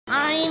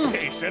Mine.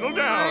 Hey, settle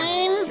down.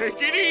 Mine. Take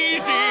it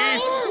easy. Mine.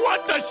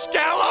 What the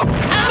scallop?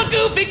 I'm a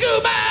goofy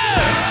goober!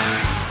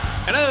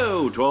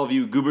 Hello to all of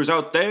you goobers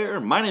out there.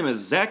 My name is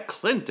Zach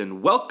Clint,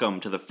 and welcome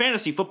to the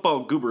Fantasy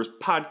Football Goobers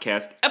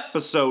podcast,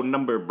 episode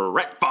number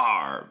Brett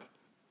Favre.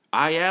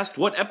 I asked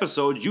what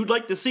episodes you'd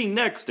like to see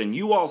next, and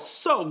you all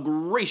so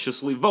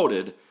graciously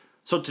voted.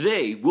 So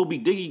today, we'll be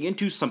digging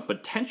into some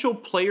potential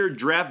player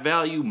draft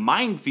value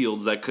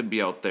minefields that could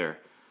be out there.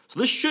 So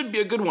this should be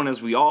a good one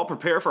as we all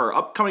prepare for our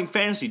upcoming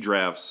fantasy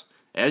drafts.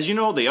 As you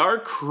know, they are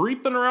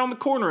creeping around the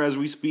corner as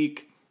we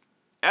speak.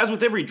 As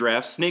with every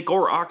draft, snake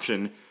or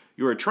auction,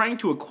 you are trying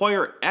to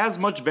acquire as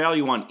much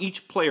value on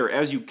each player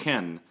as you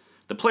can.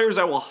 The players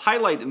I will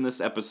highlight in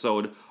this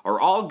episode are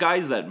all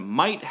guys that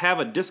might have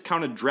a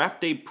discounted draft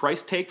day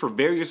price tag for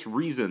various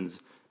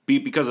reasons, be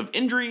it because of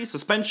injury,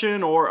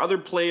 suspension, or other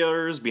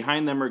players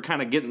behind them are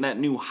kind of getting that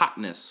new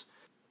hotness.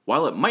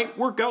 While it might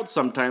work out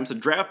sometimes to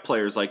draft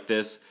players like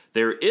this,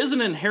 there is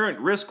an inherent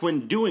risk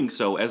when doing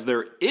so, as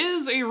there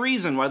is a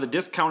reason why the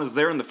discount is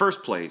there in the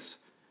first place.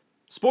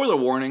 Spoiler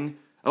warning,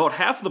 about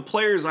half of the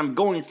players I'm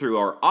going through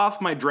are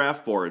off my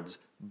draft boards,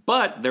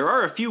 but there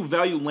are a few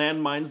value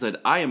landmines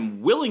that I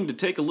am willing to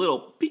take a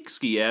little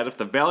peek-ski at if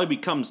the value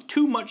becomes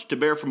too much to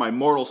bear for my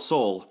mortal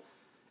soul.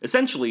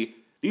 Essentially,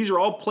 these are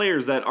all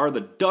players that are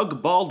the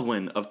Doug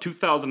Baldwin of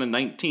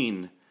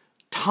 2019.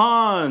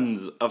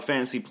 Tons of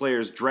fantasy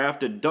players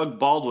drafted Doug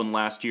Baldwin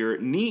last year,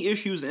 knee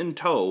issues in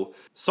tow,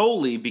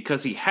 solely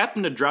because he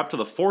happened to drop to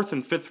the 4th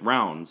and 5th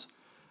rounds.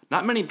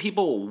 Not many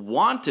people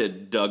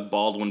wanted Doug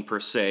Baldwin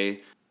per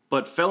se,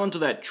 but fell into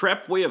that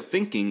trapped way of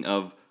thinking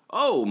of,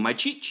 oh, my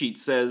cheat sheet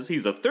says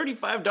he's a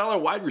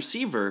 $35 wide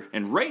receiver,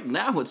 and right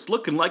now it's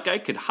looking like I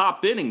could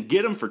hop in and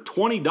get him for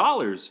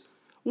 $20.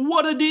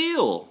 What a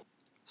deal!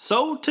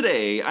 So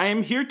today, I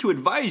am here to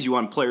advise you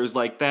on players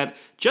like that,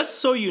 just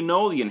so you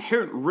know the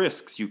inherent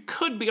risks you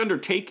could be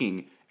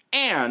undertaking,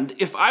 and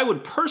if I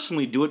would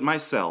personally do it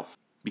myself.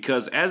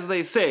 Because as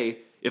they say,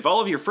 if all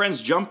of your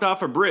friends jumped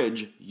off a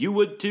bridge, you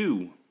would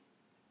too.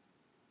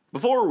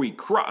 Before we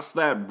cross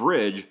that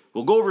bridge,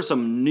 we'll go over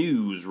some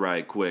news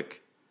right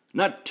quick.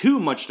 Not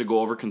too much to go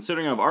over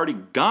considering I've already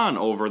gone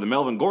over the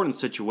Melvin Gordon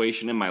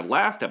situation in my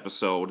last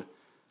episode.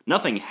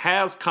 Nothing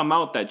has come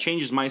out that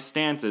changes my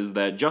stances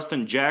that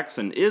Justin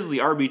Jackson is the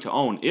RB to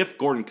own if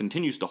Gordon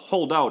continues to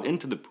hold out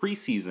into the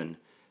preseason.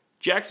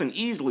 Jackson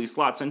easily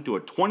slots into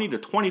a $20 to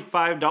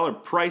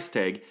 $25 price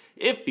tag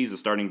if he's a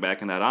starting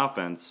back in that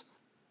offense.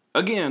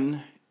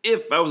 Again,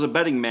 if I was a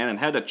betting man and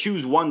had to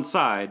choose one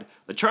side,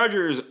 the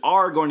Chargers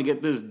are going to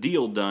get this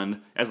deal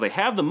done as they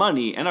have the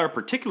money and are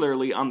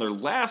particularly on their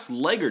last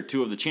leg or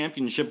two of the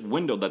championship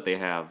window that they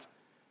have.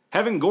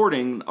 Having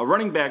Gordon, a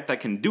running back that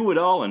can do it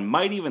all and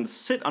might even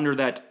sit under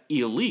that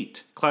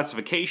elite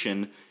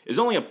classification, is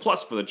only a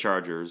plus for the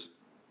Chargers.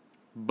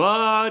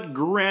 But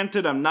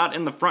granted, I'm not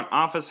in the front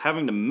office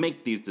having to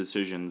make these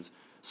decisions,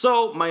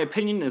 so my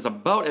opinion is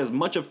about as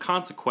much of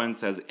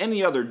consequence as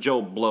any other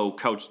Joe Blow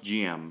couch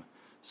GM.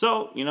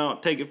 So,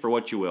 take it for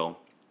what you will.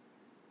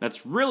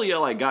 That's really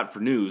all I got for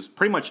news.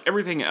 Pretty much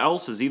everything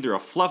else is either a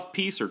fluff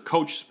piece or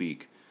coach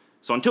speak.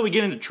 So until we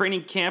get into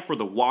training camp where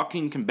the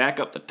walking can back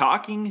up the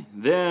talking,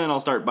 then I'll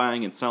start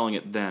buying and selling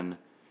it then.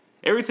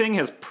 Everything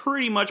has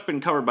pretty much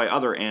been covered by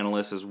other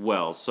analysts as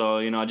well, so,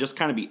 I'll just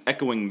kind of be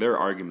echoing their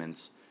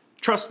arguments.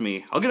 Trust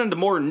me, I'll get into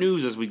more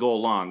news as we go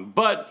along,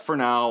 but for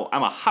now,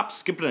 I'm a hop,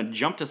 skip, and a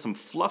jump to some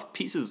fluff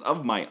pieces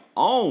of my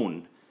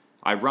own.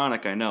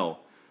 Ironic, I know.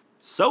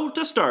 So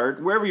to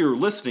start, wherever you're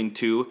listening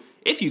to,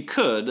 if you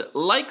could,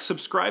 like,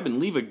 subscribe, and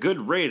leave a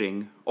good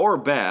rating. Or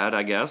bad,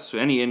 I guess.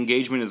 Any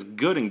engagement is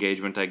good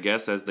engagement, I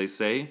guess, as they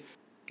say.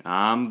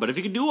 But if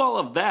you could do all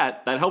of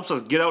that, that helps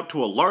us get out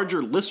to a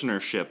larger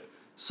listenership.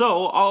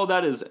 So all of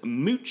that is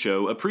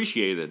mucho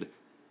appreciated.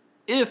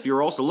 If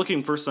you're also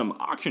looking for some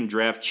auction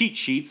draft cheat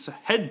sheets,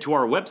 head to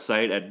our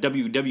website at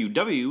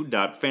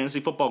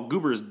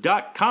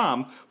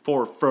www.fantasyfootballgoobers.com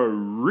for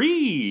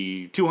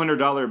free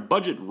 $200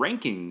 budget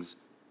rankings.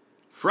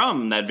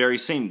 From that very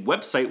same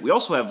website, we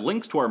also have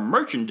links to our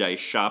merchandise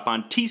shop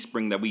on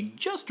Teespring that we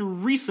just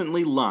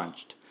recently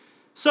launched.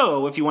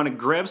 So, if you want to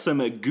grab some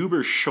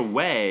goober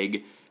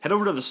swag, head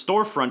over to the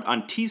storefront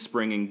on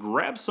Teespring and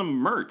grab some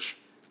merch.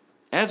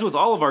 As with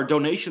all of our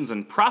donations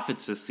and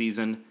profits this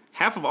season,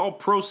 half of all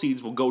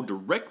proceeds will go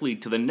directly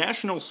to the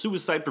National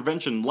Suicide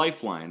Prevention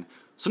Lifeline.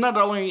 So not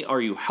only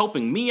are you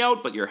helping me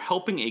out, but you're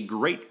helping a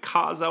great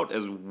cause out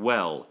as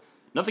well.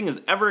 Nothing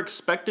is ever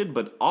expected,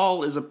 but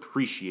all is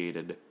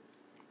appreciated.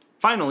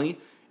 Finally,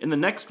 in the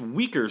next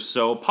week or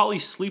so, Polly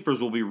Sleepers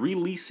will be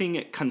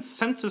releasing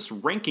consensus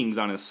rankings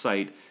on his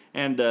site,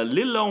 and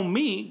little old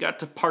me got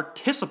to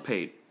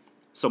participate.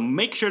 So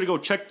make sure to go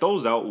check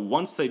those out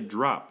once they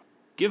drop.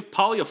 Give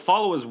Polly a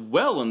follow as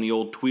well in the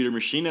old Tweeter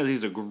machine, as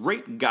he's a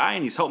great guy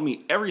and he's helped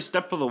me every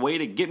step of the way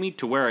to get me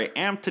to where I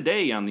am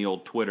today on the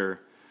old Twitter.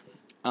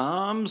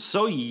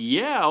 Also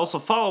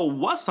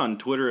follow us on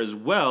Twitter as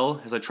well,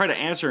 as I try to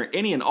answer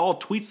any and all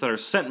tweets that are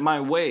sent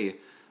my way.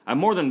 I'm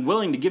more than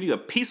willing to give you a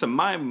piece of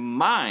my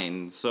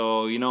mind.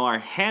 So, our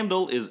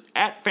handle is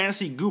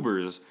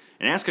 @FantasyGoobers,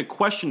 and ask a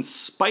question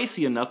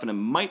spicy enough and it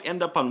might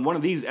end up on one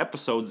of these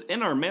episodes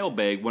in our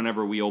mailbag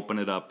whenever we open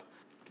it up.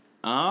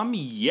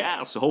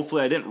 So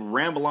hopefully I didn't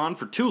ramble on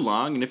for too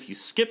long, and if you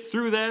skipped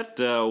through that,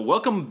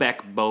 welcome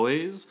back,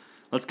 boys.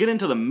 Let's get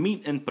into the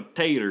meat and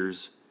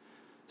potatoes.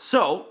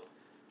 So,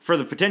 for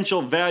the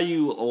potential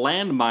value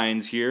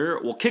landmines here,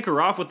 we'll kick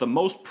her off with the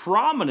most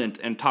prominent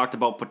and talked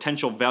about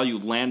potential value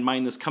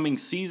landmine this coming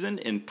season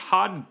in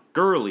Todd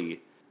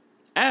Gurley.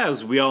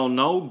 As we all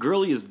know,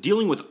 Gurley is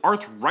dealing with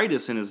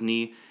arthritis in his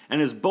knee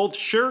and is both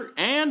sure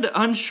and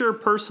unsure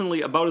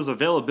personally about his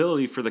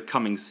availability for the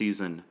coming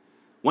season.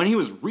 When he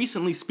was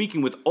recently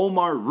speaking with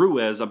Omar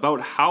Ruiz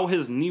about how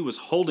his knee was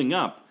holding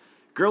up,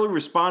 Gurley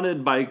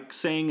responded by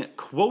saying,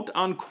 quote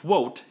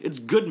unquote, "It's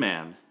good,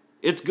 man.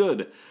 It's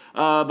good."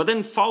 But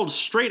then followed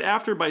straight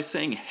after by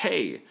saying,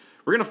 "Hey,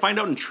 we're going to find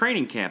out in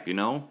training camp,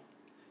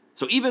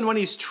 So even when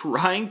he's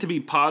trying to be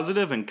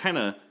positive and kind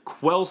of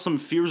quell some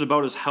fears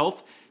about his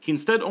health, he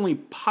instead only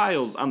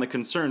piles on the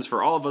concerns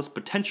for all of us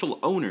potential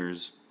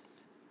owners.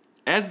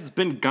 As it's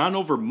been gone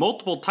over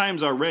multiple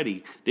times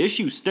already, the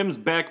issue stems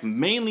back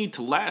mainly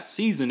to last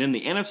season in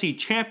the NFC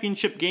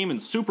Championship game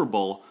and Super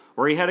Bowl,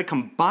 where he had a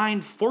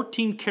combined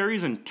 14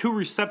 carries and 2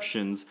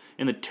 receptions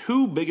in the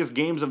 2 biggest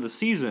games of the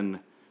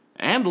season,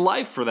 and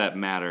life for that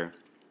matter.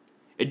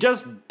 It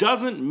just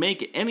doesn't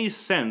make any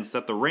sense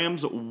that the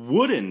Rams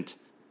wouldn't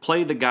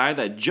play the guy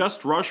that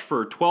just rushed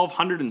for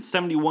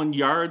 1,271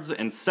 yards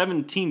and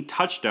 17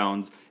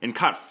 touchdowns and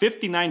caught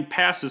 59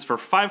 passes for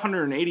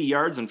 580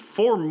 yards and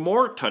 4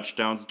 more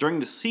touchdowns during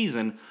the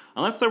season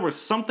unless there was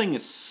something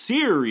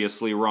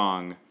seriously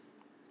wrong.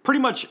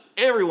 Pretty much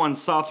everyone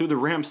saw through the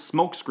Rams'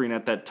 smokescreen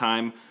at that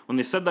time when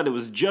they said that it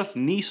was just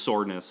knee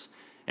soreness,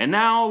 and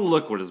now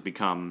look what it's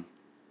become.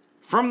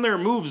 From their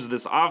moves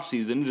this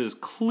offseason, it is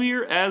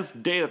clear as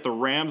day that the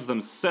Rams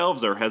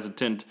themselves are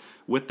hesitant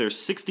with their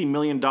 $60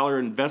 million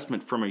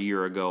investment from a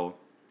year ago.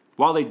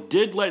 While they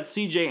did let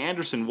C.J.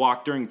 Anderson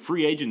walk during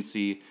free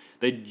agency,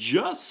 they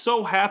just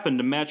so happened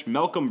to match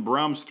Malcolm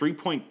Brown's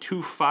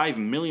 $3.25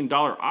 million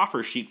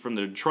offer sheet from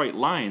the Detroit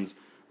Lions,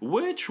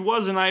 which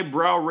was an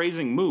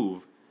eyebrow-raising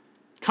move.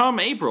 Come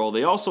April,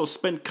 they also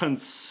spent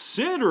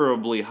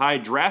considerably high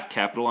draft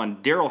capital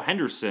on Darrell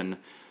Henderson.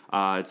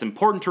 It's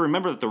important to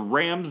remember that the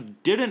Rams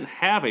didn't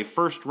have a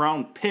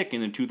first-round pick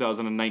in the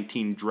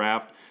 2019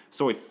 draft,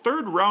 so a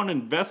third-round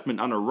investment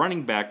on a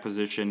running back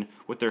position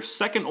with their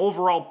second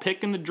overall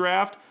pick in the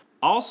draft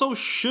also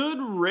should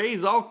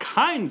raise all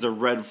kinds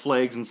of red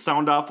flags and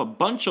sound off a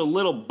bunch of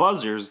little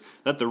buzzers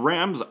that the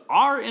Rams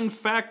are in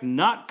fact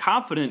not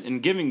confident in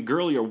giving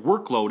Gurley a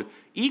workload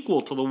equal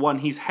to the one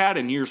he's had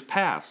in years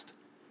past.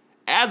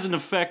 As an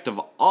effect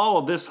of all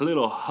of this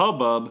little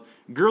hubbub,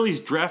 Gurley's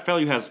draft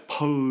value has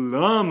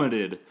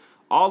plummeted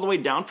all the way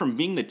down from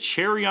being the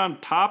cherry on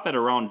top at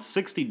around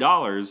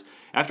 $60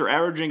 after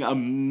averaging a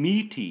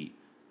meaty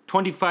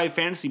 25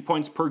 fantasy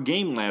points per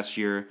game last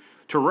year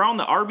to around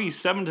the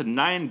RB7 to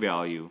 9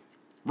 value.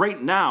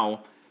 Right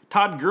now,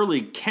 Todd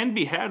Gurley can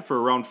be had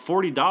for around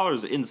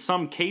 $40 in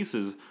some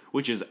cases,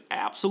 which is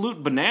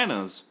absolute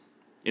bananas.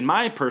 In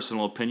my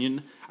personal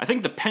opinion, I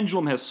think the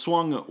pendulum has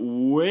swung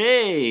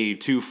way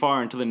too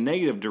far into the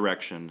negative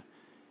direction.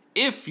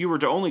 If you were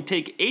to only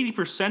take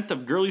 80%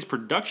 of Gurley's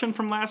production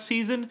from last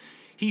season,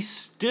 he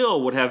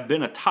still would have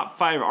been a top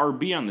 5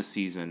 RB on the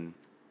season.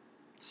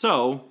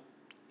 So,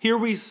 here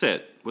we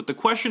sit with the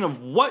question of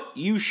what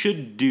you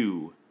should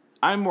do.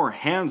 I'm more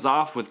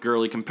hands-off with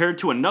Gurley compared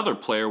to another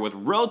player with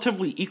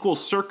relatively equal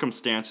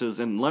circumstances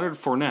in Leonard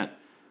Fournette,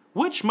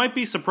 which might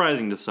be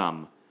surprising to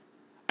some.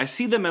 I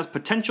see them as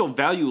potential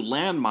value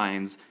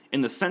landmines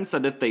in the sense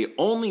that if they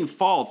only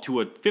fall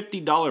to a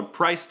 $50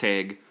 price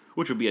tag,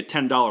 which would be a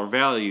 $10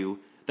 value,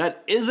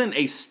 that isn't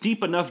a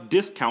steep enough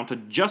discount to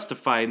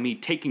justify me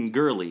taking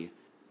Gurley.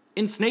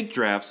 In snake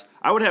drafts,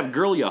 I would have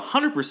Gurley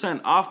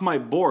 100% off my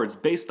boards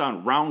based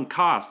on round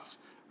costs.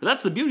 But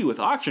that's the beauty with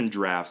auction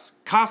drafts.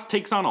 Cost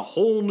takes on a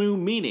whole new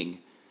meaning.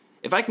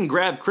 If I can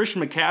grab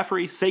Christian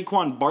McCaffrey,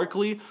 Saquon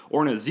Barkley,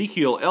 or an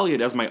Ezekiel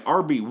Elliott as my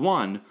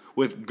RB1,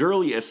 with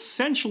Gurley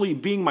essentially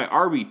being my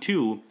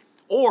RB2,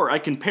 or I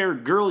can pair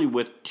Gurley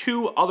with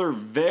 2 other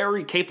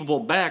very capable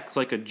backs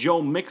like a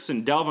Joe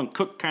Mixon, Dalvin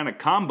Cook kind of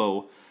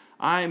combo,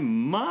 I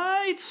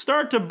might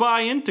start to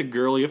buy into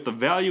Gurley if the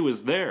value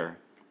is there.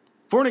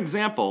 For an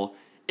example,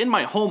 in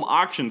my home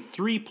auction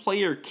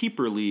 3-player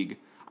keeper league,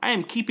 I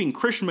am keeping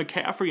Christian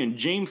McCaffrey and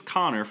James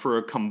Conner for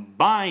a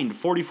combined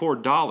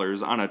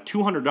 $44 on a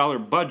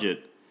 $200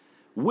 budget.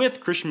 With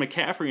Christian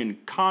McCaffrey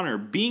and Conner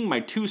being my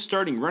 2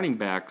 starting running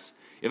backs,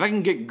 if I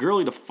can get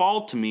Gurley to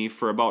fall to me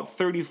for about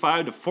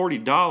 $35 to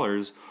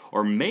 $40,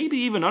 or maybe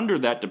even under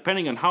that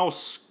depending on how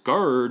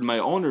scared my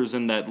owners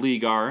in that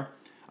league are,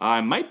 I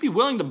might be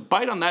willing to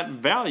bite on that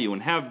value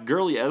and have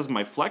Gurley as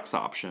my flex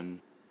option.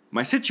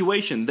 My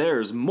situation there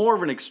is more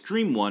of an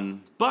extreme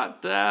one,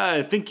 but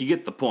I think you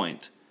get the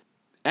point.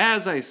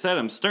 As I said,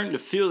 I'm starting to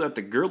feel that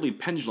the Gurley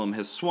pendulum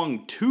has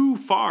swung too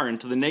far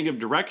into the negative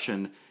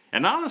direction,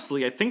 And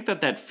honestly, I think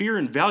that fear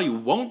and value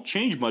won't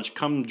change much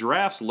come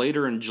drafts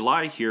later in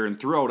July here and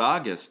throughout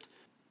August.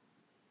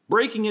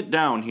 Breaking it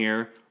down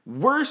here,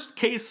 worst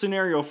case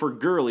scenario for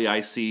Gurley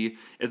I see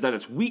is that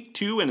it's week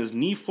 2 and his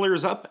knee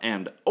flares up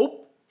and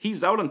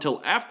he's out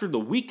until after the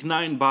week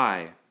 9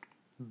 bye.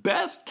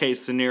 Best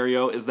case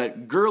scenario is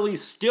that Gurley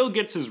still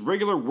gets his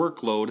regular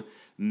workload,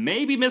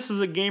 maybe misses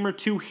a game or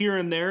two here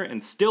and there,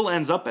 and still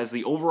ends up as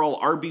the overall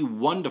RB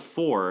 1 to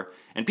 4,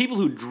 and people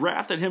who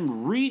drafted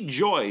him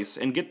rejoice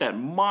and get that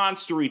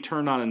monster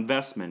return on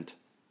investment.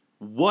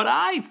 What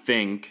I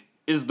think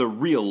is the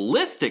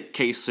realistic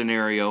case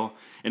scenario,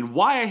 and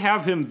why I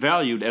have him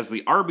valued as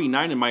the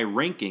RB9 in my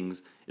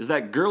rankings, is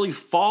that Gurley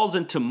falls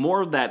into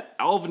more of that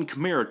Alvin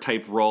Kamara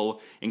type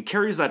role and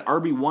carries that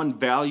RB1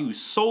 value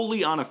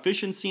solely on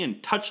efficiency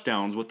and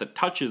touchdowns with the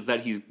touches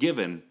that he's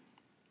given.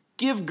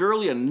 Give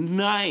Gurley a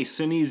nice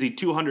and easy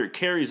 200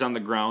 carries on the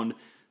ground,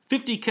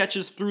 50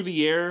 catches through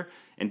the air,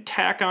 and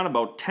tack on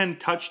about 10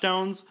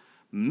 touchdowns,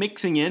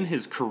 mixing in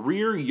his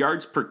career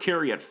yards per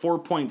carry at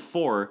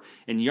 4.4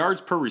 and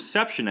yards per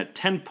reception at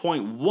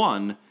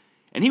 10.1,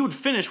 and he would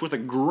finish with a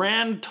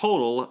grand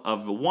total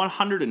of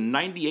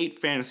 198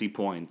 fantasy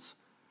points.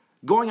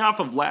 Going off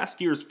of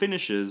last year's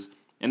finishes,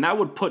 and that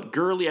would put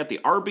Gurley at the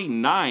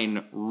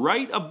RB9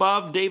 right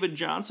above David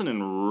Johnson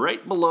and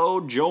right below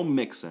Joe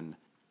Mixon.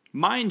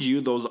 Mind you,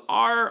 those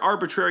are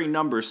arbitrary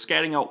numbers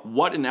scatting out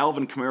what an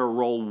Alvin Kamara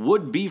role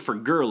would be for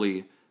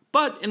Gurley,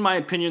 but in my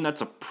opinion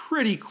that's a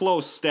pretty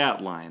close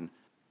stat line.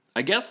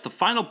 I guess the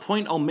final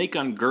point I'll make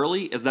on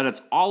Gurley is that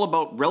it's all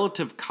about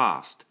relative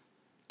cost.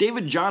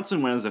 David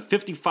Johnson went as a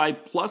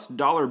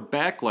 $55+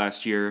 back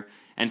last year,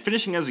 and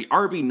finishing as the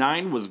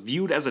RB9 was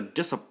viewed as a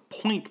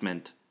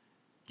disappointment.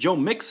 Joe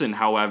Mixon,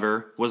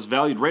 however, was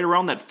valued right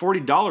around that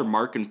 $40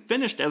 mark and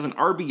finished as an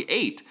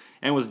RB8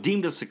 and was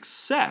deemed a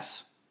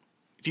success.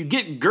 If you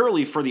get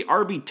Gurley for the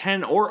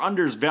RB10 or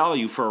under's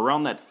value for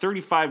around that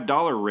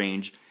 $35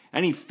 range,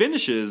 and he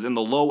finishes in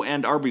the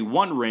low-end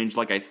RB1 range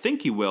like I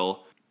think he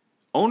will,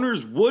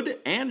 owners would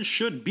and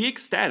should be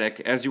ecstatic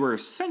as you are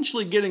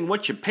essentially getting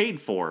what you paid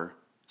for.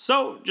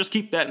 So just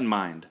keep that in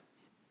mind.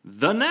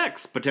 The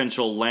next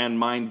potential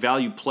landmine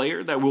value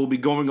player that we'll be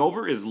going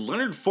over is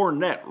Leonard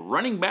Fournette,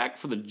 running back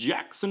for the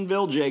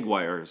Jacksonville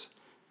Jaguars.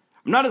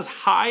 I'm not as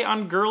high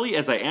on Gurley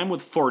as I am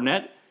with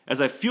Fournette,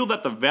 as I feel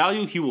that the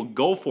value he will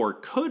go for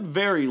could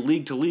vary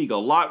league to league a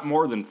lot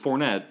more than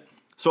Fournette,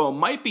 so it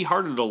might be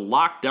harder to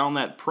lock down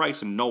that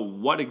price and know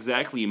what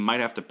exactly you might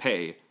have to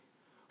pay.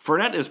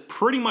 Fournette is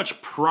pretty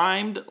much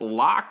primed,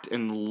 locked,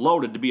 and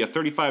loaded to be a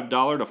 $35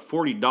 to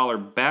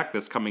 $40 back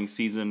this coming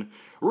season,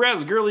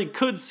 whereas Gurley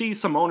could see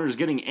some owners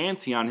getting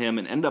antsy on him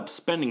and end up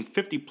spending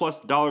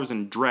 $50+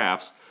 in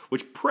drafts,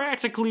 which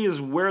practically is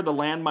where the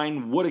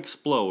landmine would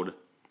explode.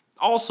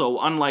 Also,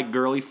 unlike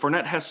Gurley,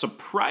 Fournette has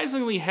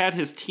surprisingly had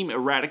his team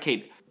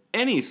eradicate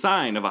any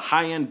sign of a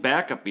high-end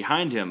backup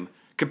behind him,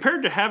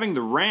 compared to having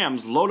the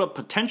Rams load up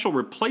potential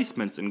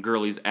replacements in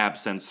Gurley's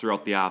absence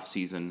throughout the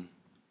offseason.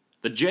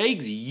 The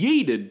Jags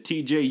yeeted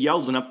TJ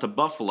Yeldon up to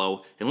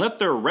Buffalo and let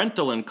their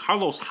rental and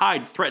Carlos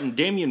Hyde threaten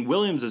Damian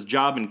Williams'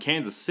 job in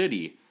Kansas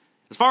City.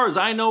 As far as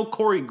I know,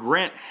 Corey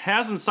Grant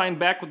hasn't signed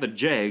back with the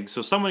Jags,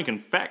 so someone can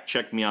fact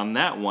check me on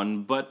that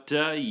one, but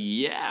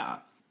yeah.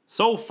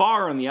 So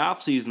far in the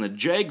offseason, the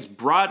Jags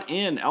brought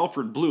in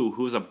Alfred Blue,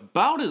 who is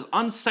about as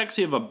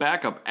unsexy of a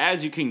backup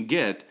as you can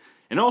get,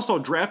 and also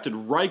drafted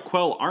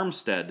Raquel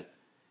Armstead.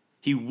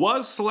 He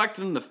was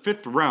selected in the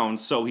 5th round,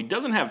 so he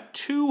doesn't have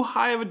too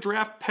high of a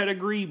draft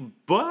pedigree,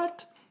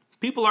 but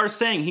people are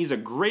saying he's a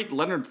great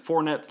Leonard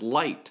Fournette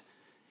light.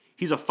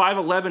 He's a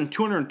 5'11",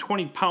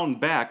 220-pound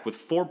back with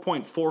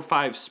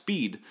 4.45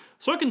 speed,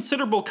 so a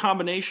considerable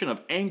combination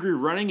of angry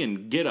running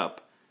and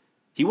get-up.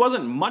 He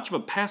wasn't much of a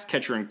pass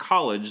catcher in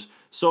college,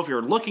 so if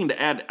you're looking to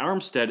add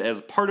Armstead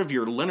as part of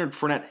your Leonard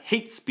Fournette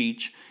hate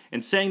speech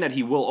and saying that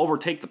he will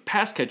overtake the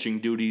pass-catching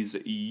duties,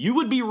 you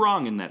would be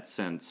wrong in that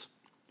sense.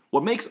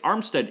 What makes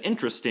Armstead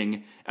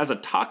interesting as a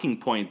talking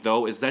point,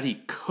 though, is that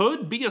he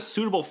could be a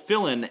suitable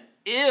fill-in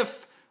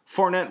if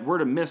Fournette were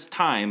to miss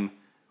time,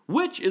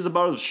 which is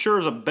about as sure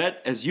as a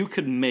bet as you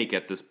could make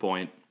at this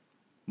point.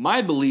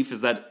 My belief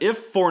is that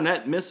if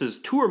Fournette misses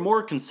 2 or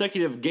more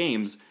consecutive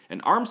games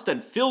and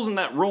Armstead fills in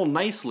that role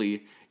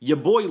nicely, your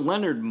boy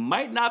Leonard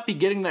might not be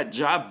getting that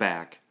job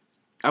back.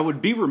 I would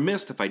be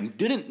remiss if I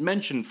didn't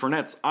mention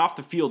Fournette's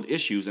off-the-field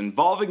issues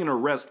involving an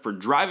arrest for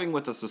driving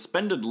with a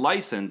suspended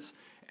license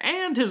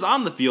and his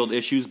on-the-field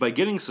issues by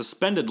getting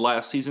suspended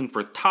last season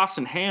for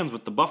tossing hands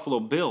with the Buffalo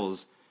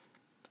Bills.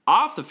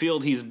 Off the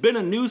field, he's been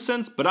a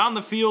nuisance, but on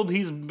the field,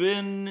 he's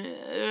been...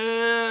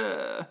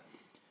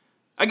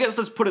 I guess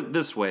let's put it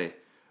this way.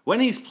 When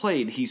he's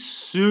played, he's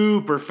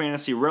super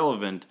fantasy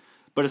relevant,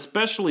 but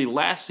especially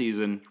last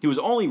season, he was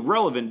only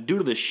relevant due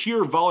to the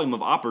sheer volume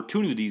of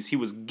opportunities he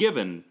was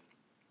given.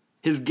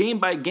 His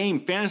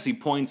game-by-game fantasy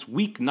points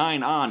week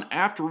 9 on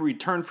after he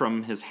returned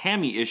from his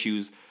hammy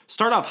issues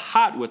start off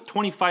hot with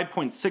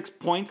 25.6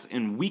 points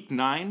in week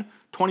 9,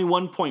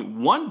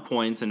 21.1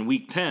 points in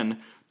week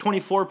 10,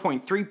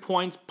 24.3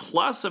 points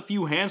plus a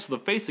few hands to the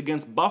face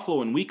against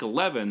Buffalo in Week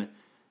 11,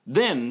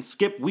 then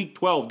skipped Week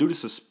 12 due to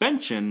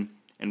suspension,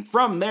 and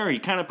from there he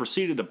kind of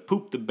proceeded to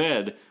poop the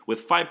bed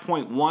with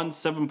 5.1,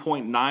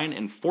 7.9,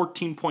 and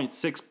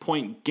 14.6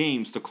 point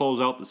games to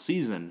close out the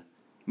season.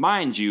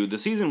 Mind you, the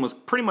season was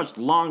pretty much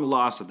long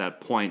lost at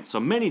that point, so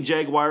many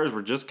Jaguars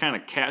were just kind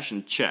of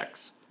cashing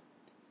checks.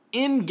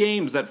 In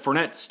games that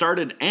Fournette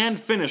started and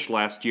finished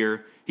last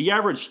year, he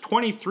averaged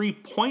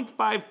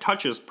 23.5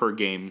 touches per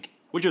game,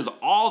 which is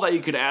all that you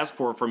could ask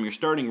for from your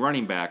starting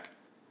running back.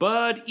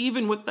 But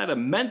even with that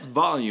immense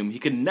volume, he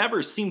could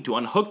never seem to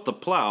unhook the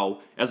plow,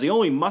 as he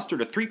only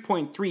mustered a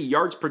 3.3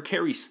 yards per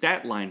carry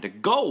stat line to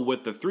go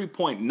with the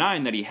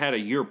 3.9 that he had a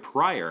year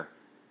prior.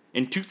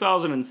 In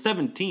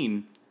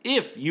 2017,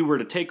 if you were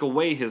to take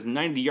away his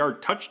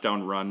 90-yard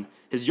touchdown run,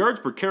 his yards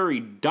per carry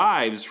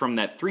dives from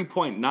that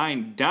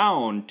 3.9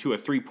 down to a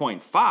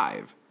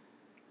 3.5.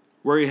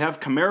 Where you have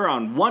Kamara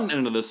on one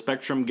end of the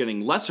spectrum getting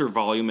lesser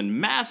volume and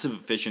massive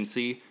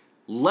efficiency,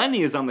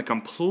 Lenny is on the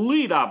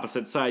complete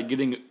opposite side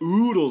getting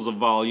oodles of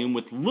volume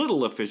with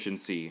little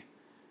efficiency.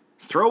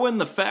 Throw in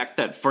the fact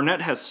that Fournette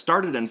has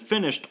started and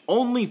finished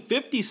only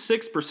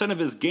 56% of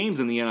his games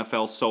in the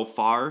NFL so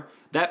far,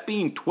 that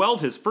being 12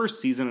 his first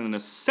season and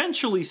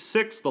essentially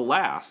 6 the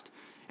last,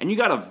 and you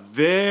got a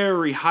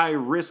very high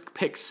risk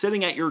pick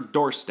sitting at your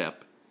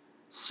doorstep.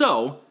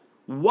 So,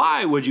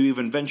 why would you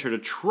even venture to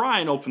try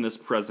and open this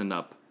present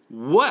up?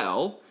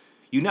 Well,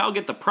 you now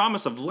get the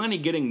promise of Lenny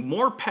getting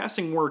more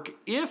passing work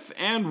if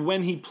and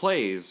when he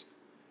plays.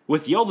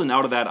 With Yeldon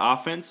out of that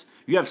offense,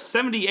 you have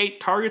 78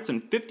 targets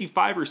and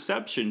 55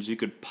 receptions you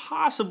could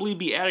possibly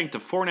be adding to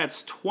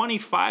Fournette's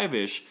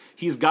 25-ish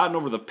he's gotten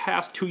over the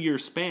past 2-year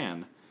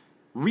span.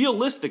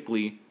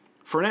 Realistically,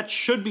 Fournette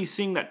should be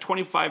seeing that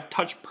 25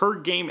 touch per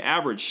game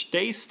average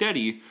stay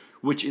steady,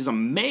 which is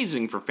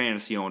amazing for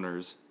fantasy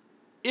owners.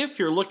 If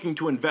you're looking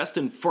to invest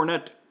in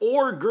Fournette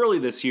or Gurley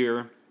this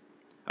year,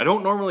 I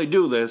don't normally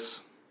do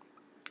this,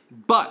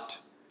 but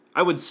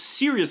I would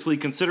seriously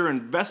consider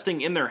investing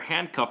in their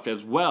handcuffed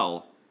as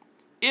well.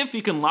 If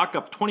you can lock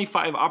up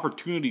 25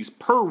 opportunities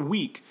per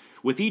week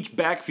with each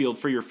backfield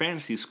for your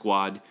fantasy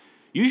squad,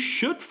 you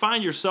should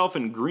find yourself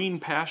in green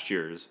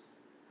pastures.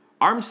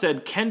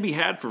 Armstead can be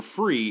had for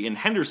free, and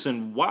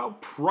Henderson, while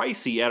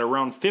pricey at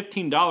around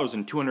 $15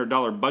 and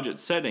 $200 budget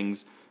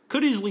settings,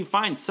 could easily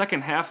find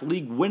second half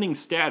league winning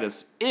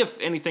status if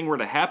anything were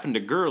to happen to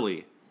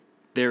Gurley.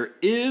 There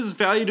is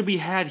value to be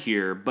had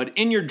here, but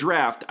in your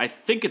draft, I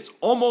think it's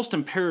almost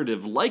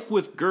imperative, like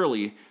with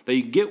Gurley, that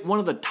you get one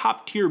of the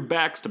top tier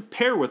backs to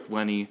pair with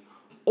Lenny,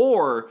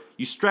 or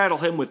you straddle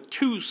him with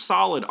 2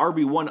 solid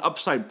RB1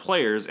 upside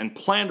players and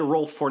plan to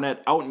roll Fournette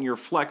out in your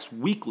flex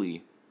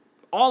weekly.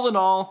 All in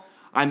all,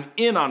 I'm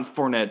in on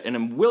Fournette and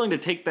am willing to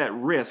take that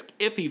risk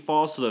if he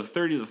falls to the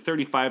 $30 to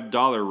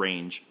 $35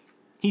 range.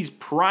 He's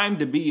primed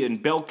to be in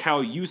bell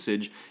cow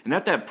usage, and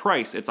at that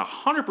price, it's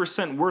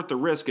 100% worth the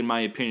risk, in my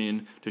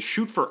opinion, to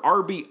shoot for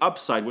RB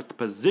upside with the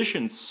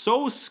position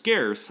so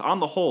scarce on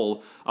the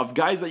whole of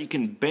guys that you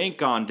can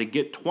bank on to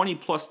get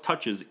 20-plus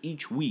touches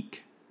each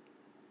week.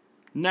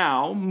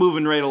 Now,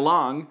 moving right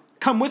along,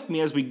 come with me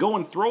as we go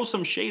and throw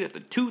some shade at the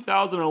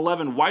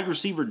 2011 wide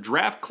receiver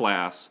draft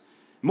class.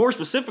 More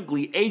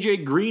specifically,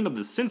 AJ Green of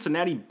the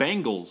Cincinnati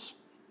Bengals.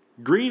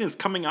 Green is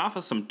coming off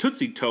of some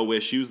Tootsie Toe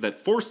issues that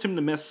forced him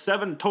to miss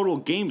 7 total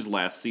games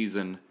last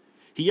season.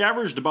 He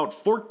averaged about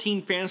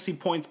 14 fantasy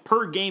points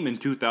per game in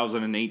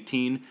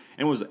 2018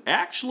 and was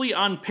actually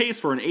on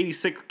pace for an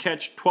 86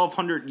 catch,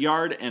 1,200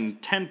 yard,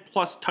 and 10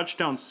 plus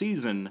touchdown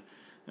season.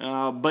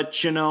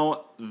 But you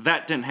know,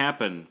 that didn't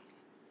happen.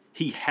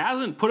 He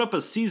hasn't put up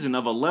a season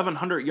of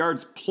 1,100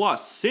 yards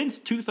plus since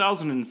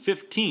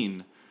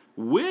 2015,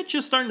 which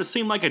is starting to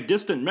seem like a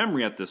distant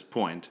memory at this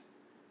point.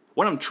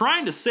 What I'm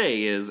trying to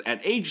say is,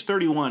 at age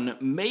 31,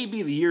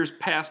 maybe the years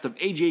past of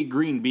AJ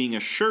Green being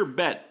a sure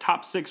bet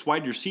top 6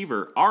 wide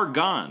receiver are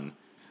gone.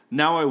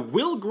 Now, I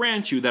will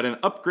grant you that an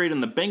upgrade in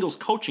the Bengals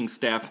coaching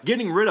staff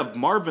getting rid of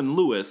Marvin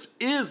Lewis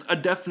is a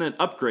definite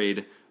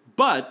upgrade,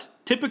 but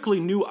typically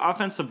new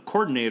offensive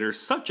coordinators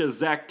such as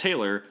Zach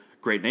Taylor,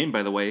 great name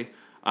by the way,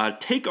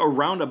 take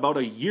around about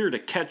a year to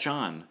catch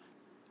on.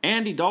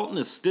 Andy Dalton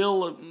is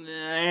still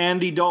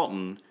Andy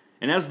Dalton,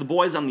 and as the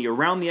boys on the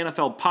Around the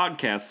NFL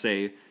podcast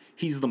say,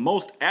 he's the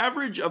most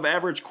average of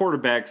average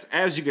quarterbacks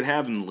as you could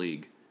have in the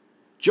league.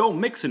 Joe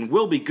Mixon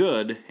will be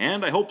good,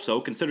 and I hope so,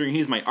 considering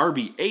he's my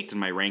RB8 in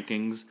my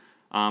rankings,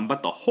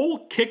 but the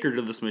whole kicker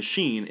to this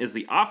machine is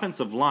the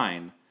offensive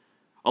line.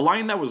 A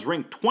line that was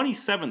ranked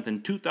 27th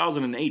in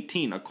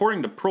 2018,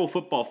 according to Pro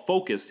Football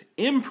Focus,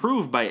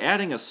 improved by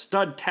adding a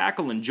stud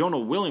tackle in Jonah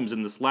Williams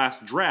in this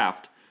last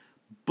draft,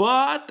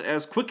 but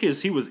as quick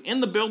as he was in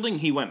the building,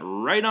 he went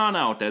right on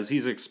out as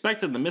he's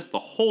expected to miss the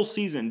whole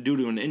season due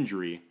to an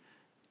injury.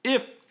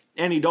 If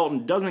Andy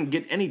Dalton doesn't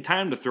get any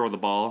time to throw the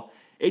ball,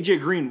 AJ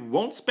Green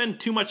won't spend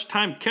too much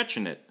time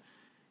catching it.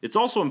 It's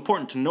also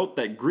important to note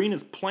that Green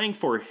is playing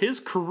for his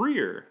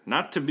career,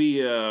 not to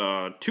be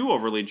too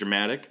overly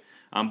dramatic,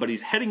 but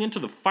he's heading into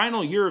the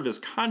final year of his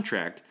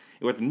contract,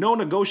 and with no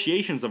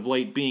negotiations of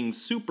late being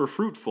super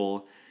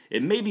fruitful,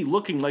 it may be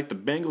looking like the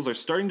Bengals are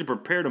starting to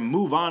prepare to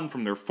move on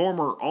from their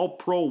former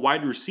All-Pro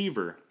wide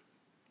receiver.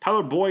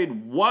 Tyler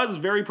Boyd was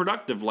very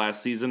productive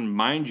last season,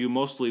 mind you,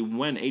 mostly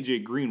when A.J.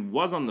 Green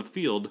was on the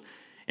field,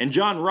 and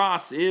John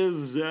Ross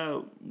is,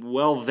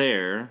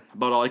 there,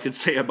 about all I could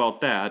say about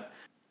that.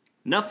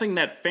 Nothing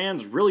that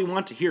fans really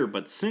want to hear,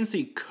 but since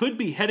he could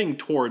be heading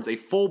towards a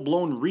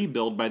full-blown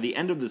rebuild by the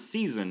end of the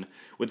season,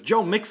 with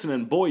Joe Mixon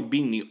and Boyd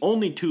being the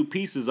only two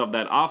pieces of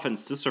that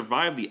offense to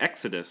survive the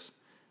exodus.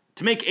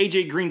 To make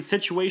A.J. Green's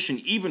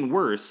situation even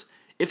worse,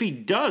 if he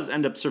does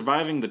end up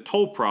surviving the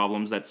toe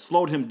problems that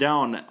slowed him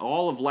down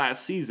all of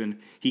last season,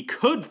 he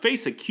could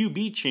face a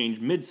QB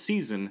change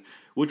mid-season,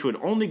 which would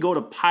only go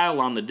to pile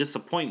on the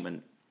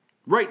disappointment.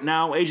 Right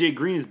now, A.J.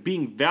 Green is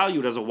being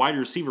valued as a wide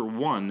receiver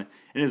 1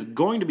 and is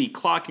going to be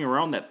clocking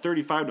around that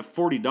 $35 to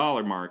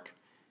 $40 mark.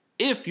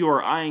 If you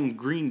are eyeing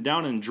Green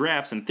down in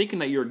drafts and thinking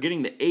that you're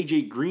getting the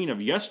A.J. Green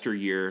of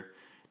yesteryear,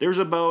 there's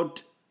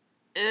about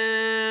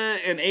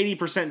an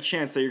 80%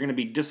 chance that you're going to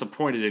be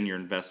disappointed in your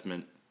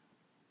investment.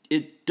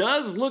 It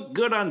does look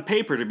good on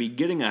paper to be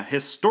getting a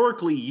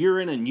historically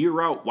year-in and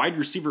year-out wide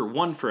receiver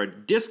 1 for a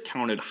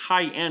discounted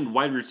high-end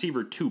wide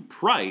receiver 2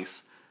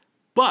 price,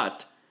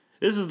 but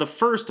this is the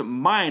first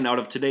mine out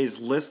of today's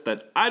list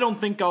that I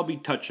don't think I'll be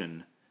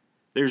touching.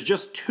 There's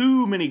just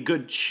too many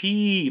good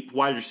cheap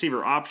wide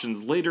receiver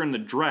options later in the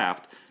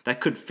draft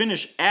that could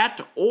finish at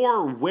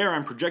or where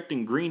I'm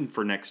projecting Green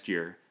for next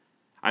year.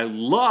 I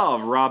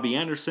love Robbie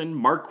Anderson,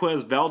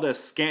 Marquez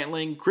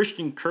Valdes-Scantling,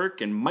 Christian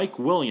Kirk, and Mike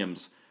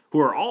Williams, who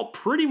are all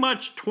pretty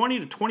much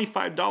 $20 to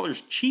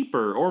 $25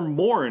 cheaper or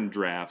more in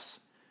drafts.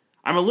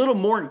 I'm a little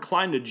more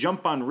inclined to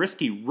jump on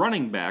risky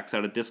running backs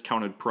at a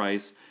discounted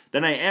price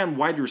than I am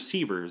wide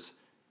receivers.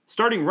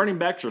 Starting running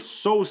backs are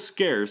so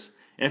scarce,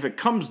 and if it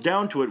comes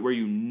down to it where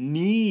you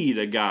need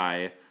a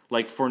guy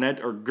like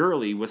Fournette or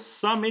Gurley with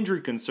some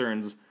injury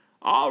concerns,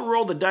 I'll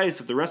roll the dice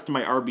if the rest of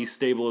my RB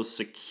stable is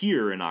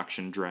secure in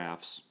auction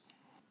drafts.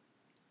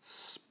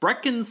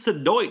 Sprechen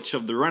Sie Deutsch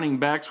of the running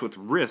backs with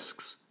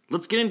risks.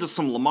 Let's get into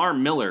some Lamar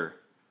Miller.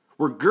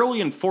 Where Gurley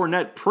and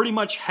Fournette pretty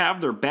much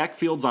have their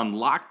backfields on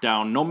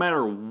lockdown no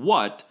matter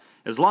what,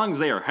 as long as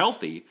they are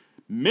healthy,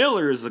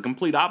 Miller is the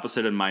complete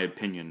opposite in my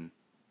opinion.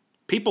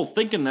 People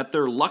thinking that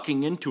they're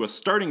lucking into a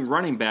starting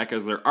running back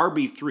as their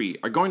RB3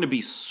 are going to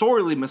be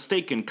sorely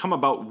mistaken come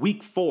about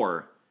week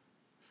 4.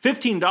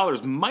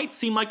 $15 might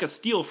seem like a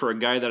steal for a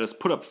guy that has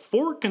put up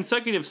 4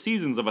 consecutive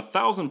seasons of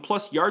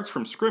 1,000+ yards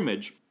from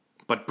scrimmage,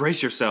 but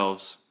brace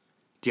yourselves,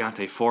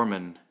 Deontay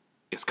Foreman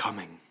is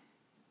coming.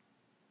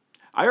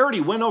 I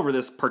already went over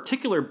this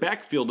particular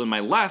backfield in my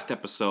last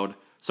episode,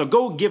 so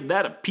go give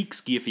that a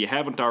peekski if you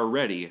haven't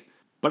already.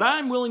 But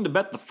I'm willing to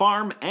bet the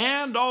farm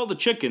and all the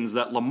chickens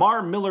that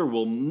Lamar Miller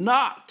will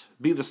not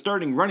be the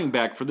starting running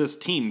back for this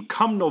team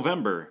come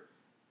November.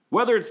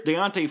 Whether it's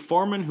Deontay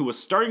Foreman, who was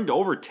starting to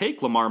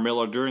overtake Lamar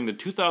Miller during the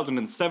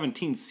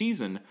 2017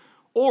 season,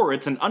 or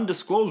it's an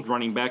undisclosed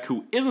running back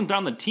who isn't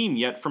on the team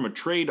yet from a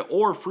trade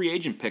or free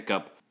agent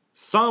pickup,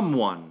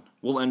 someone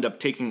will end up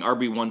taking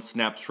RB1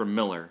 snaps from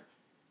Miller.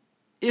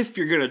 If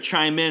you're going to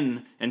chime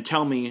in and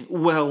tell me,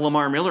 well,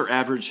 Lamar Miller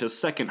averaged his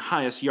second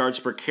highest yards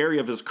per carry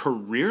of his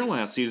career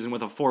last season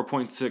with a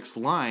 4.6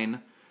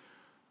 line,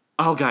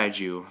 I'll guide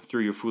you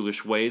through your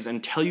foolish ways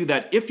and tell you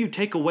that if you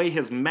take away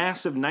his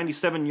massive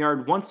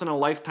 97-yard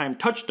once-in-a-lifetime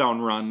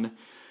touchdown run,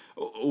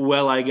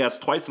 well, I guess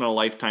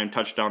twice-in-a-lifetime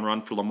touchdown run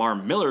for Lamar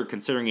Miller,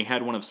 considering he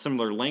had one of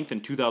similar length in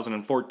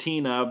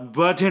 2014,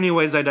 but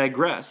anyways, I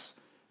digress.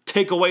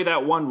 Take away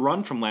that one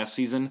run from last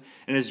season,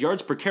 and his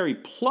yards per carry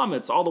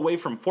plummets all the way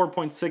from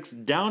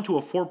 4.6 down to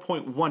a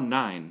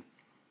 4.19.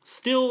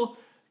 Still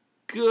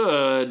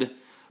good,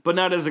 but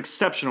not as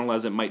exceptional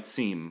as it might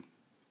seem.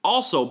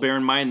 Also, bear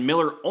in mind,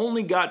 Miller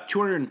only got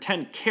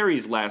 210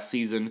 carries last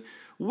season,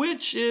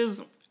 which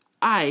is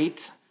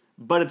aight,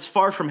 but it's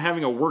far from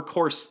having a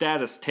workhorse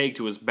status tag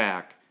to his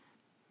back.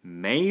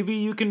 Maybe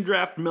you can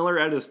draft Miller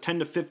at his $10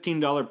 to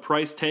 $15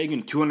 price tag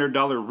in $200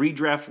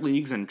 redraft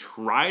leagues and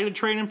try to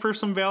trade him for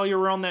some value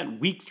around that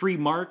week 3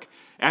 mark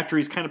after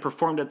he's kind of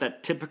performed at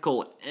that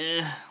typical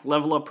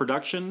level of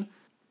production.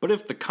 But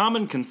if the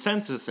common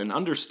consensus and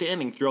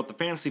understanding throughout the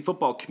fantasy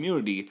football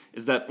community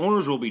is that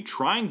owners will be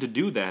trying to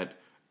do that,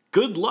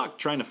 good luck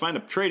trying to find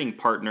a trading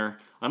partner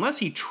unless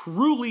he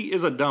truly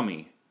is a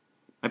dummy.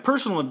 My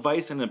personal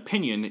advice and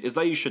opinion is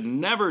that you should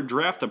never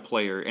draft a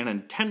player and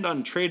intend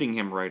on trading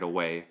him right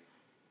away.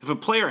 If a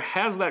player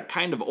has that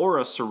kind of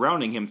aura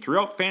surrounding him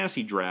throughout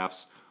fantasy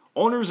drafts,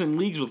 owners in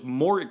leagues with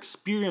more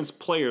experienced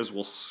players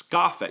will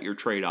scoff at your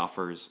trade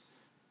offers.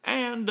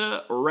 And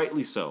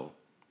rightly so.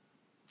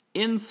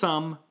 In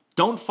sum,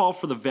 don't fall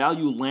for the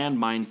value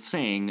landmine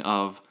saying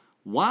of,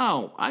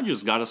 wow, I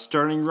just got a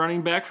starting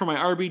running back for my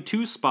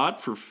RB2 spot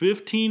for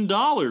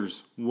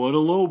 $15. What a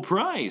low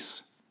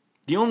price.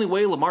 The only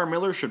way Lamar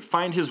Miller should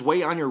find his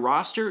way on your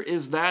roster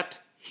is that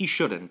he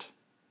shouldn't.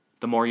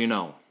 The more you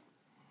know.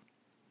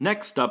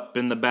 Next up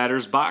in the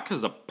batter's box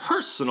is a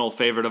personal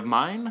favorite of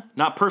mine.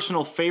 Not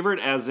personal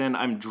favorite as in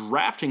I'm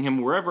drafting him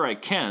wherever I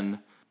can,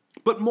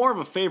 but more of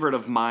a favorite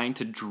of mine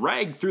to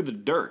drag through the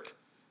dirt.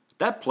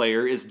 That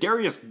player is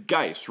Darius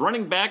Geis,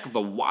 running back of the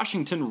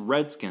Washington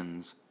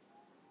Redskins.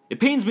 It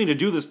pains me to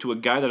do this to a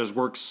guy that has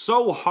worked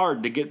so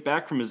hard to get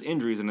back from his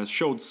injuries and has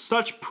showed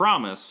such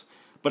promise,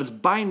 but it's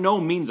by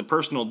no means a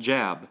personal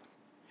jab.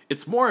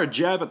 It's more a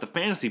jab at the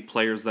fantasy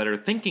players that are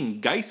thinking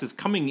Geis is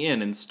coming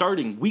in and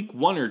starting week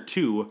 1 or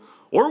 2,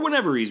 or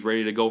whenever he's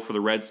ready to go for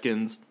the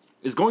Redskins,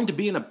 is going to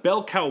be in a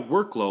bell cow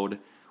workload,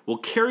 will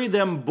carry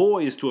them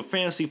boys to a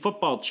fantasy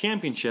football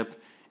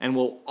championship, and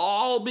will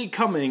all be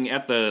coming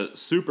at the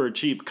super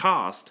cheap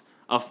cost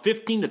of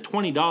 $15 to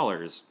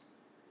 $20.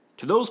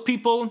 To those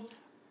people,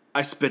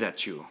 I spit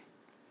at you.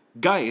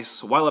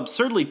 Geis, while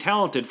absurdly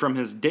talented from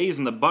his days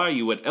in the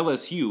Bayou at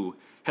LSU,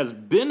 has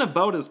been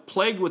about as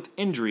plagued with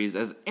injuries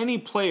as any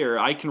player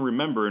I can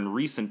remember in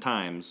recent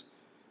times.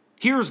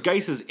 Here's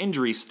Geis's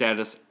injury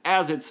status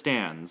as it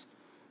stands.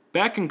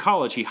 Back in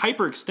college, he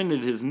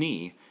hyperextended his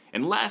knee,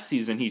 and last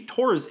season he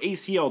tore his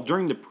ACL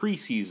during the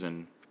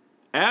preseason.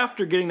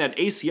 After getting that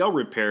ACL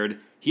repaired,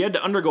 he had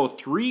to undergo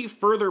 3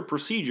 further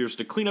procedures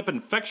to clean up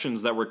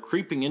infections that were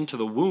creeping into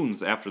the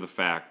wounds after the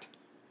fact.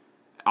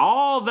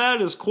 All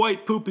that is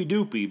quite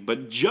poopy-doopy,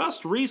 but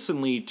just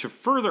recently, to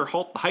further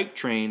halt the hype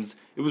trains,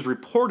 it was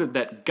reported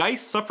that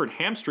Geis suffered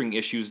hamstring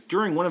issues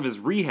during one of his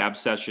rehab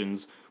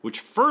sessions,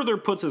 which further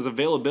puts his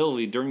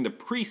availability during the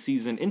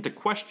preseason into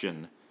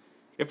question.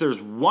 If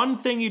there's one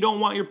thing you don't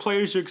want your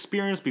players to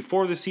experience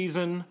before the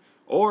season,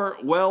 or,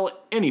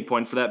 well, any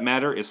point for that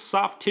matter, is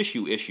soft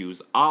tissue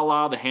issues, a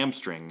la the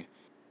hamstring.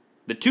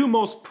 The 2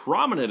 most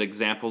prominent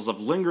examples of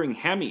lingering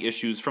hammy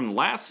issues from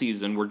last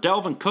season were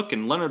Dalvin Cook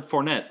and Leonard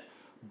Fournette,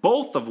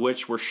 both of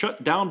which were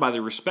shut down by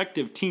their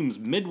respective teams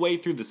midway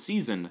through the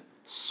season,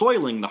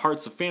 soiling the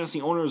hearts of fantasy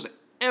owners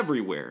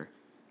everywhere.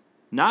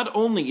 Not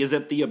only is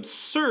it the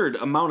absurd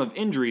amount of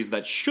injuries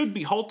that should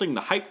be halting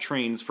the hype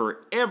trains for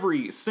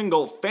every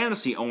single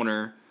fantasy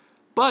owner,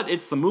 but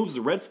it's the moves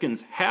the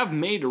Redskins have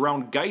made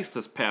around Geis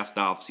this past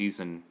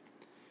offseason.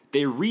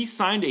 They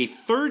re-signed a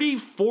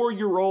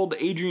 34-year-old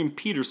Adrian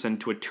Peterson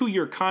to a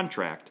 2-year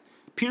contract.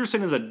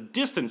 Peterson is a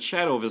distant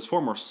shadow of his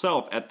former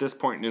self at this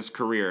point in his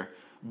career,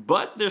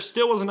 but there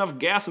still was enough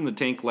gas in the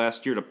tank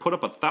last year to put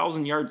up a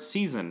 1,000-yard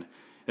season.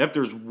 And if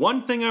there's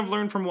one thing I've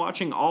learned from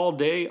watching all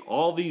day,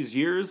 all these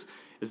years,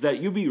 is that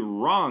you'd be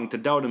wrong to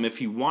doubt him if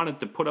he wanted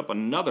to put up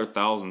another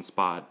 1,000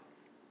 spot.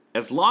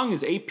 As long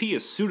as AP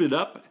is suited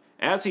up,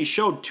 as he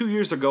showed 2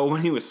 years ago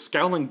when he was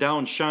scowling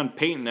down Sean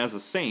Payton as a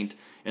Saint,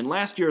 and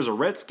last year as a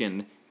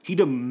Redskin, he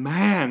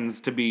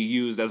demands to be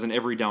used as an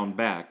every down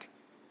back.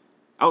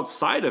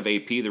 Outside of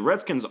AP, the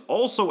Redskins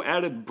also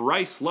added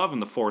Bryce Love in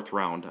the 4th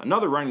round,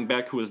 another running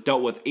back who has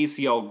dealt with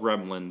ACL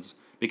gremlins.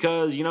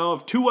 Because,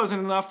 if 2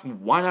 wasn't enough,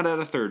 why not add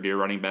a 3rd-year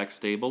running back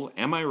stable?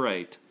 Am I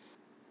right?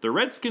 The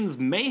Redskins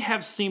may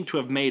have seemed to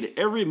have made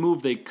every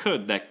move they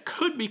could that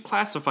could be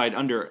classified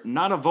under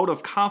not a vote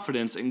of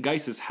confidence in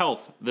Geis's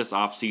health this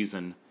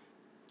offseason.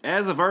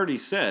 As I've already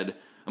said,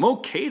 I'm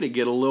okay to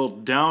get a little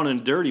down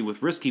and dirty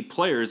with risky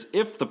players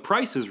if the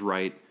price is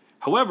right.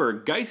 However,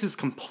 Geis is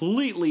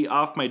completely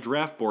off my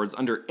draft boards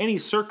under any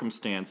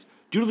circumstance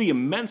due to the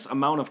immense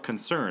amount of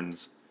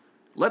concerns.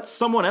 Let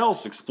someone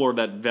else explore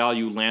that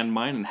value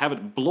landmine and have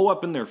it blow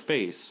up in their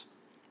face.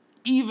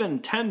 Even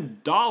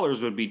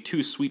 $10 would be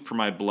too sweet for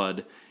my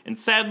blood, and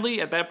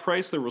sadly, at that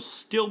price, there will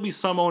still be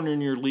some owner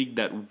in your league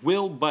that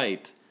will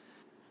bite.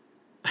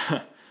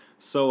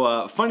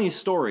 So, funny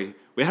story.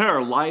 We had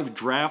our live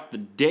draft the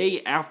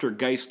day after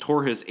Geis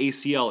tore his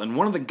ACL, and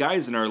one of the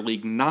guys in our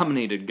league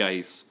nominated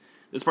Geis.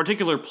 This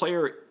particular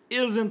player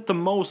isn't the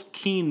most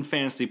keen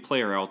fantasy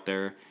player out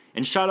there,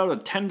 and shot out a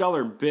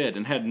 $10 bid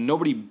and had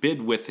nobody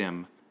bid with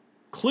him.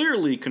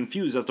 Clearly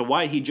confused as to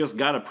why he just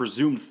got a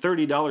presumed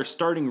 $30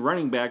 starting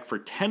running back for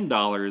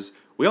 $10,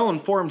 we all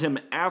informed him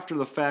after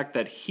the fact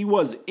that he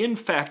was in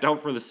fact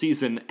out for the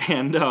season,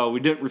 and we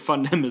didn't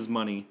refund him his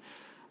money.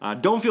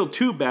 Don't feel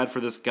too bad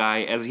for this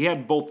guy, as he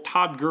had both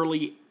Todd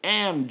Gurley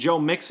and Joe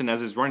Mixon as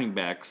his running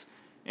backs,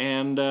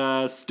 and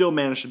still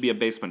managed to be a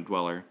basement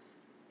dweller.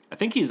 I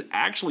think he's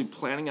actually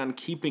planning on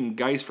keeping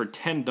Geis for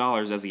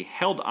 $10 as he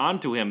held on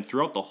to him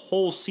throughout the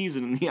whole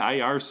season in the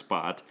IR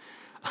spot.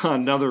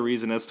 Another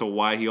reason as to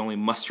why he only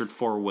mustered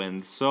 4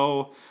 wins.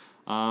 So,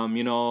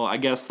 I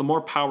guess the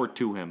more power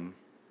to him.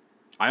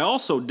 I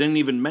also didn't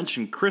even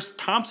mention Chris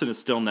Thompson is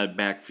still in that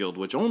backfield,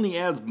 which only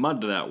adds mud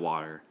to that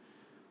water.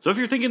 So if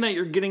you're thinking that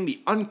you're getting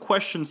the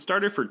unquestioned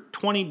starter for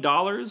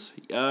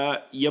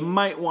 $20, you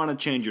might want to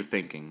change your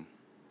thinking.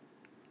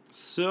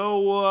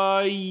 So,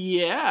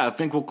 I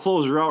think we'll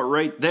close her out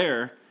right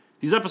there.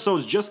 These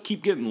episodes just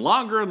keep getting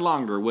longer and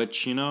longer,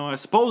 which, I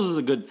suppose is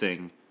a good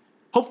thing.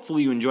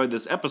 Hopefully you enjoyed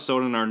this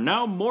episode and are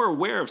now more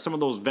aware of some of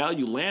those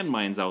value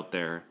landmines out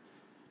there.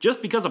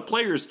 Just because a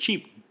player is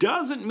cheap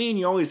doesn't mean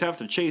you always have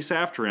to chase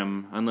after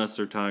him, unless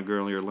they're Todd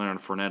Gurley or Leonard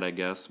Fournette, I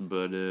guess,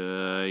 but,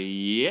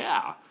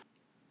 yeah.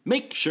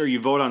 Make sure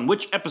you vote on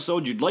which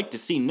episode you'd like to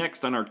see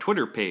next on our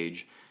Twitter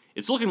page.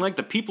 It's looking like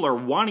the people are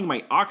wanting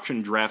my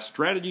auction draft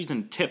strategies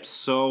and tips,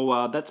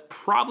 so that's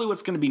probably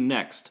what's going to be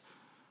next.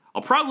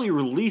 I'll probably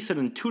release it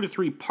in 2 to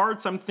 3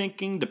 parts, I'm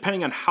thinking,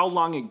 depending on how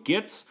long it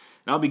gets.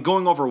 And I'll be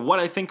going over what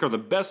I think are the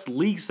best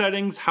league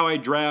settings, how I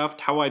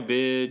draft, how I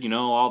bid,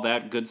 all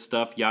that good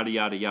stuff, yada,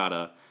 yada,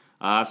 yada.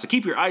 So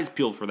keep your eyes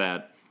peeled for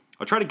that.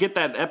 I'll try to get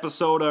that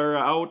episode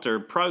out, or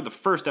probably the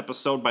first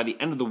episode, by the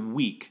end of the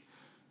week.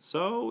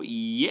 So,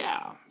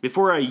 yeah.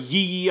 Before I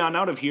yee on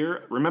out of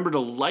here, remember to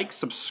like,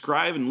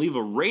 subscribe, and leave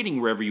a rating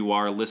wherever you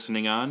are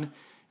listening on.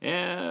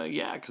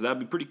 Yeah, because that'd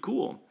be pretty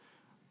cool.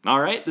 All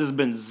right, this has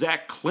been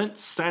Zach Clint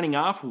signing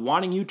off,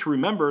 wanting you to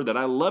remember that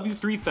I love you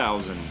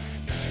 3000.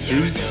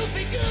 You're a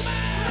goofy goober!